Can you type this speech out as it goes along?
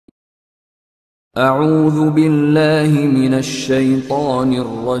أعوذ بالله من الشيطان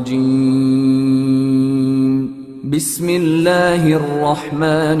الرجيم. بسم الله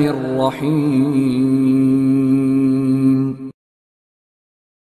الرحمن الرحيم.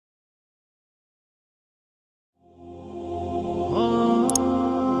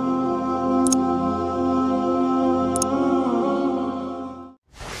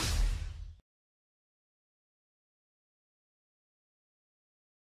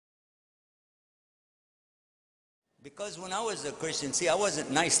 Because when I was a Christian, see, I wasn't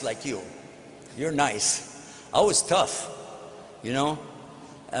nice like you. You're nice. I was tough, you know.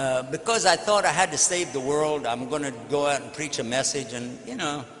 Because I thought I had to save the world, I'm going to go out and preach a message. And, you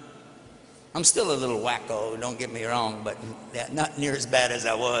know, I'm still a little wacko, don't get me wrong, but not near as bad as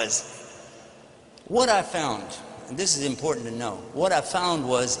I was. What I found, and this is important to know, what I found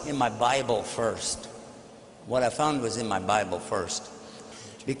was in my Bible first. What I found was in my Bible first.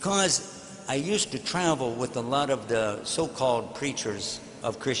 Because I used to travel with a lot of the so-called preachers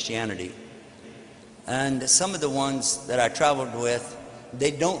of Christianity. And some of the ones that I traveled with, they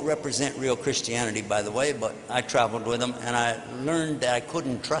don't represent real Christianity, by the way, but I traveled with them and I learned that I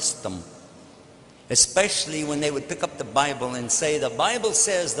couldn't trust them. Especially when they would pick up the Bible and say, the Bible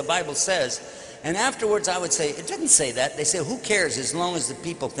says, the Bible says. And afterwards I would say, it doesn't say that. They say, who cares as long as the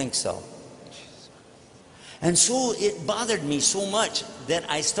people think so. And so it bothered me so much that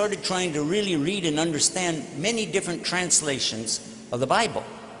I started trying to really read and understand many different translations of the Bible.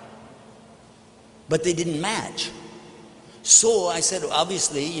 But they didn't match. So I said,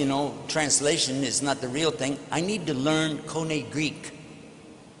 obviously, you know, translation is not the real thing. I need to learn Koine Greek.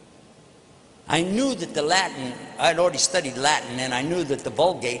 I knew that the Latin, I'd already studied Latin, and I knew that the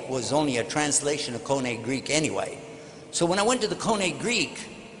Vulgate was only a translation of Koine Greek anyway. So when I went to the Koine Greek,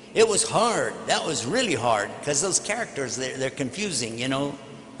 it was hard. That was really hard because those characters, they're confusing, you know.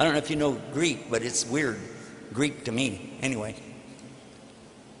 I don't know if you know Greek, but it's weird Greek to me anyway.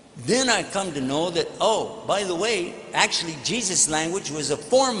 Then I come to know that, oh, by the way, actually Jesus' language was a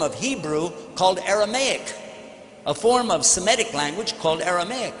form of Hebrew called Aramaic, a form of Semitic language called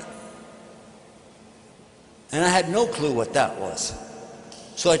Aramaic. And I had no clue what that was.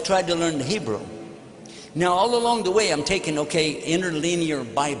 So I tried to learn the Hebrew. Now, all along the way, I'm taking, okay, interlinear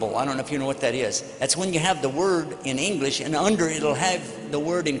Bible. I don't know if you know what that is. That's when you have the word in English, and under it'll have the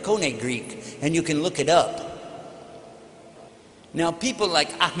word in Koine Greek, and you can look it up. Now, people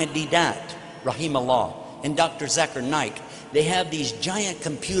like Ahmed Deedat, Rahimahullah, and Dr. Zakir Naik, they have these giant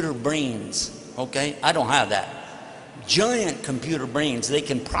computer brains, okay? I don't have that. Giant computer brains. They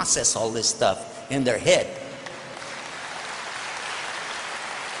can process all this stuff in their head.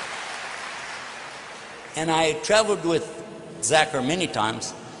 And I traveled with Zakir many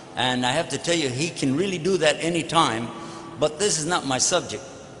times, and I have to tell you, he can really do that any time, but this is not my subject.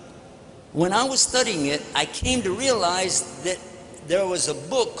 When I was studying it, I came to realize that there was a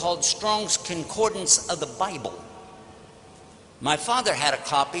book called Strong's Concordance of the Bible. My father had a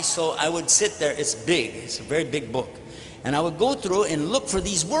copy, so I would sit there. It's big. It's a very big book. And I would go through and look for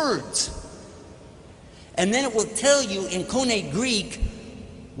these words. And then it will tell you in Koine Greek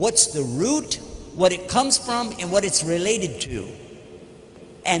what's the root, what it comes from, and what it's related to,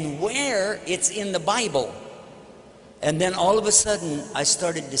 and where it's in the Bible. And then all of a sudden, I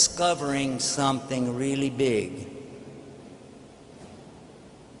started discovering something really big.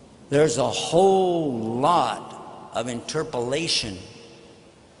 There's a whole lot of interpolation,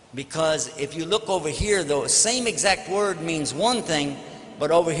 because if you look over here, the same exact word means one thing, but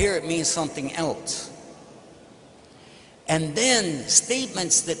over here it means something else. And then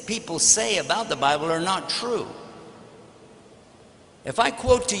statements that people say about the Bible are not true. If I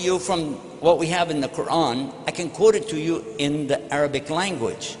quote to you from what we have in the Quran, I can quote it to you in the Arabic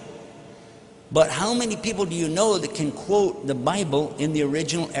language. But how many people do you know that can quote the Bible in the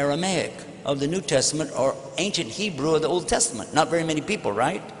original Aramaic of the New Testament or ancient Hebrew of the Old Testament? Not very many people,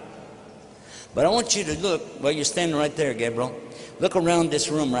 right? But I want you to look, well, you're standing right there, Gabriel. Look around this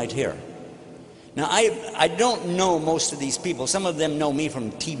room right here. Now, I don't know most of these people. Some of them know me from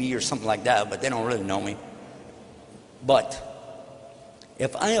TV or something like that, but they don't really know me. But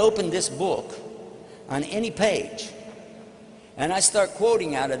if I open this book on any page and I start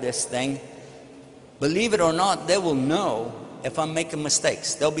quoting out of this thing, believe it or not, they will know if I'm making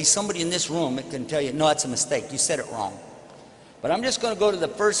mistakes. There'll be somebody in this room that can tell you, no, that's a mistake. You said it wrong. But I'm just going to go to the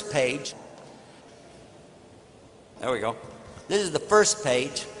first page. There we go. This is the first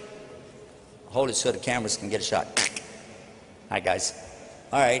page. Hold it so the cameras can get a shot. Hi, guys.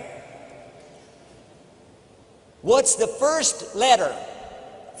 All right. What's the first letter?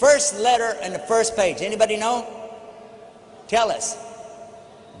 First letter in the first page. Anybody know? Tell us.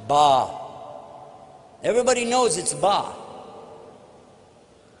 Ba. Everybody knows it's Ba.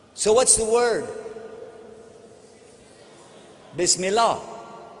 So what's the word? Bismillah.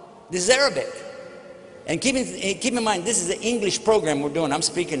 This is Arabic. And keep in mind, this is an English program we're doing. I'm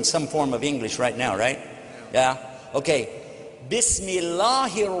speaking some form of English right now, right? Yeah? Okay.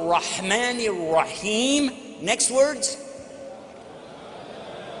 Bismillahir Rahmanir Rahim. Next words.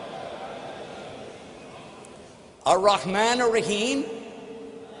 Ar-Rahman Ar-Rahim.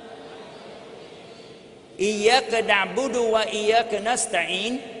 Iyaka na'budu wa iyaka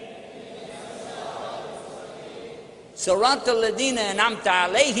nasta'in. Siratal ladina an'amta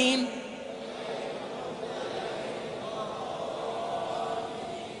alayhim.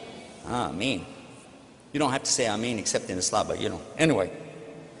 Ameen. You don't have to say Ameen except in Islam, but you know. Anyway.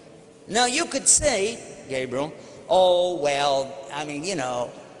 Now you could say, Gabriel, oh, well, I mean, you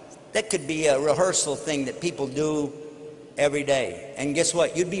know, that could be a rehearsal thing that people do every day. And guess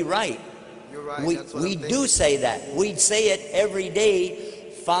what? You'd be right. You're right. We do say that. We'd say it every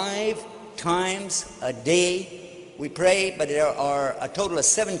day, 5 times a day. We pray, but there are a total of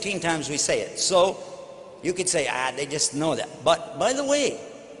 17 times we say it. So you could say, they just know that. But by the way,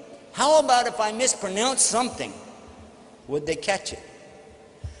 how about if I mispronounce something? Would they catch it?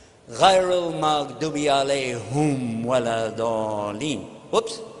 غَيْرُ الْمَغْضُوبِ عَلَيْهِمْ وَلَا ضَالِّينَ.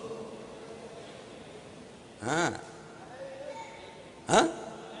 Whoops. Huh?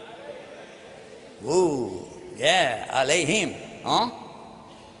 Ooh, yeah, alayhim. Huh?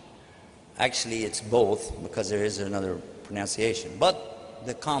 Actually, it's both because there is another pronunciation, but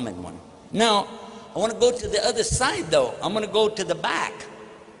the common one. Now, I want to go to the other side though. I'm going to go to the back.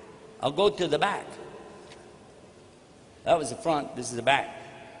 I'll go to the back. That was the front, this is the back.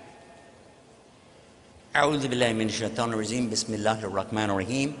 أعوذ بالله من الشيطان الرجيم بسم الله الرحمن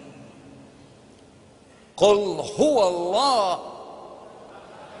الرحيم قل هو الله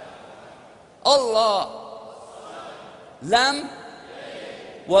الله لم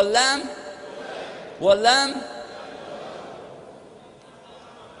ولم ولم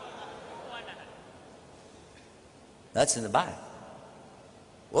That's in the back.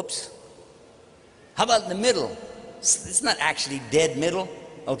 Whoops. How about in the middle? It's not actually dead middle,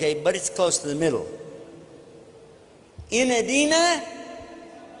 okay, but it's close to the middle. Inadina.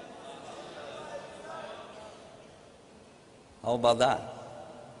 How about that?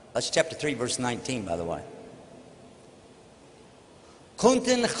 That's chapter 3, verse 19, by the way.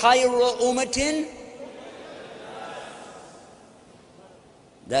 Kuntin khayra umatin.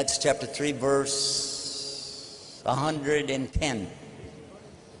 That's chapter 3, verse 110.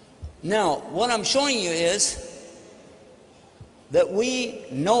 Now, what I'm showing you is that we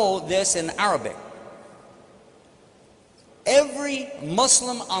know this in Arabic. Every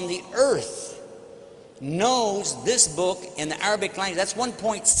Muslim on the earth knows this book in the Arabic language. That's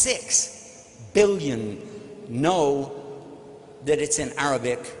 1.6 billion know that it's in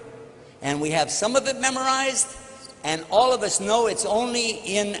Arabic. And we have some of it memorized, and all of us know it's only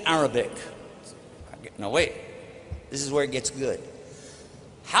in Arabic. No, wait. This is where it gets good.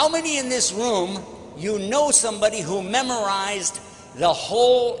 How many in this room, you know somebody who memorized the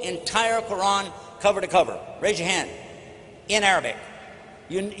whole entire Quran cover to cover? Raise your hand. In Arabic.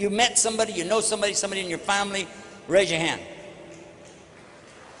 You met somebody, you know somebody in your family, raise your hand.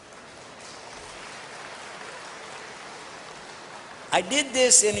 I did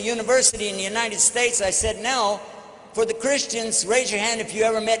this in a university in the United States. I said, now, for the Christians, raise your hand if you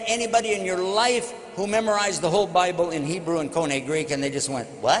ever met anybody in your life who memorized the whole Bible in Hebrew and Koine Greek, and they just went,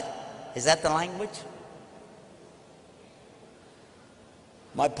 what? Is that the language?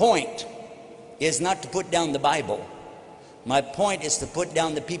 My point is not to put down the Bible. My point is to put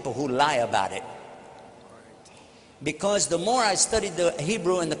down the people who lie about it. Because the more I studied the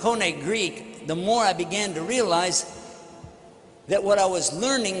Hebrew and the Koine Greek, the more I began to realize that what I was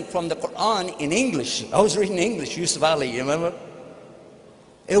learning from the Quran in English, I was reading English, Yusuf Ali, you remember?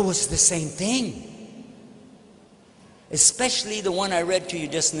 It was the same thing. Especially the one I read to you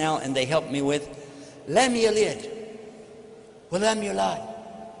just now and they helped me with. Lam yalid wa lam yulad.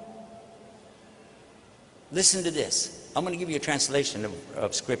 Listen to this. I'm going to give you a translation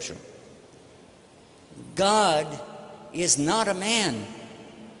of scripture. God is not a man,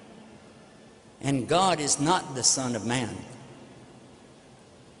 and God is not the Son of Man.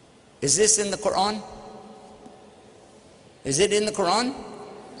 Is this in the Quran? Is it in the Quran?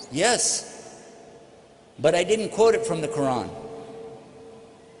 Yes. But I didn't quote it from the Quran.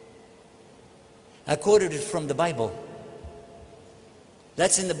 I quoted it from the Bible.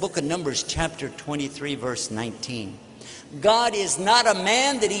 That's in the book of Numbers, chapter 23, verse 19. God is not a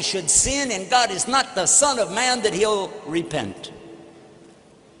man that he should sin, and God is not the Son of Man that he'll repent.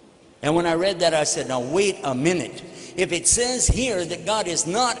 And when I read that, I said, now wait a minute. If it says here that God is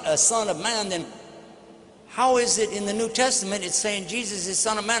not a son of man, then how is it in the New Testament it's saying Jesus is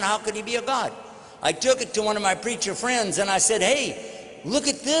son of man? How could he be a God? I took it to one of my preacher friends and I said, hey, look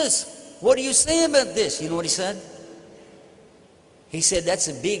at this. What do you say about this? You know what he said? He said, that's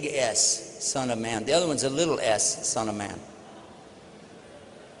a big S, son of man. The other one's a little s, son of man.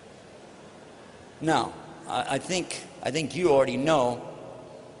 Now, I think you already know,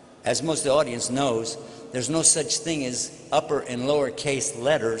 as most of the audience knows, there's no such thing as upper and lower case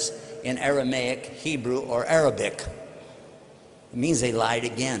letters in Aramaic, Hebrew, or Arabic. It means they lied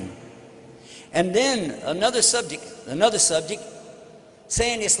again. And then another subject,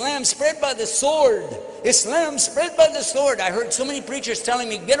 saying Islam spread by the sword. Islam spread by the sword. I heard so many preachers telling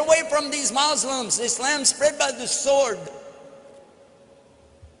me, get away from these Muslims. Islam spread by the sword.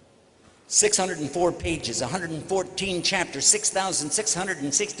 604 pages, 114 chapters,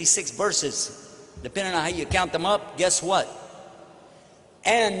 6,666 verses. Depending on how you count them up, guess what?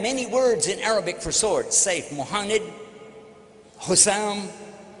 And many words in Arabic for sword. Saif, Muhammad, Hussam,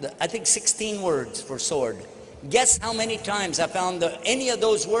 I think 16 words for sword. Guess how many times I found any of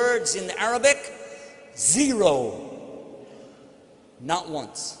those words in the Arabic? 0. Not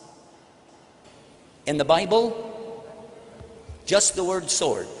once. In the Bible, just the word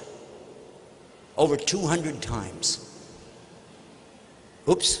sword. Over 200 times.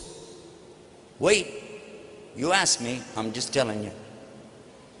 Oops. Wait. You asked me, I'm just telling you.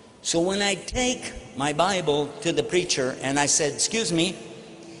 So when I take my Bible to the preacher and I said, excuse me,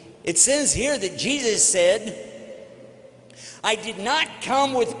 it says here that Jesus said, I did not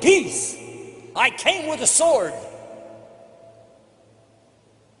come with peace. I came with a sword.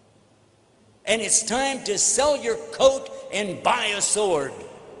 And it's time to sell your coat and buy a sword.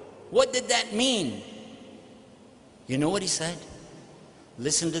 What did that mean? You know what he said?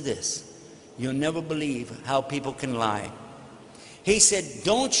 Listen to this. You'll never believe how people can lie. He said,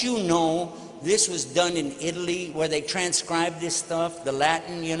 don't you know this was done in Italy where they transcribed this stuff, the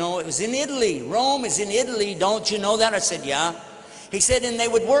Latin, you know, it was in Italy. Rome is in Italy, don't you know that? I said, yeah. He said, and they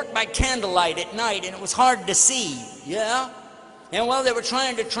would work by candlelight at night and it was hard to see. Yeah. And while they were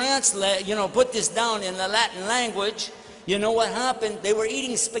trying to translate, you know, put this down in the Latin language, you know what happened? They were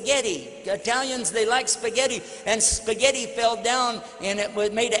eating spaghetti. Italians, they like spaghetti. And spaghetti fell down and it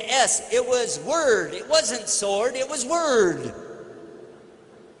made an S. It was word. It wasn't sword. It was word.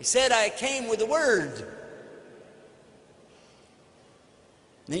 He said, I came with a word.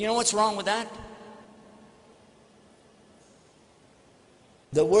 Now, you know what's wrong with that?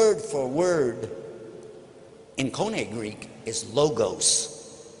 The word for word in Koine Greek is logos.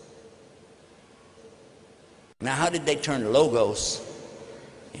 Now, how did they turn logos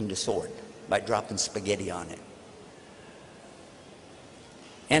into sword? By dropping spaghetti on it.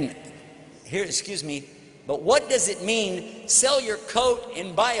 And here, excuse me, but what does it mean, sell your coat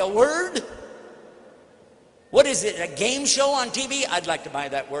and buy a word? What is it, a game show on TV? I'd like to buy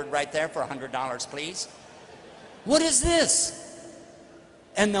that word right there for $100, please. What is this?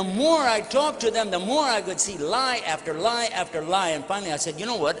 And the more I talked to them, the more I could see lie after lie after lie. And finally I said, you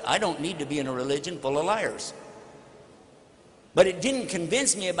know what? I don't need to be in a religion full of liars. But it didn't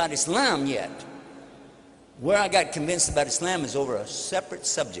convince me about Islam yet. Where I got convinced about Islam is over a separate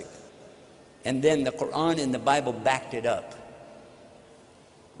subject. And then the Quran and the Bible backed it up.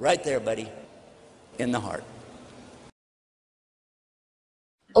 Right there, buddy, in the heart.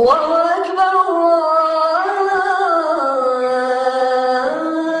 الله أكبر الله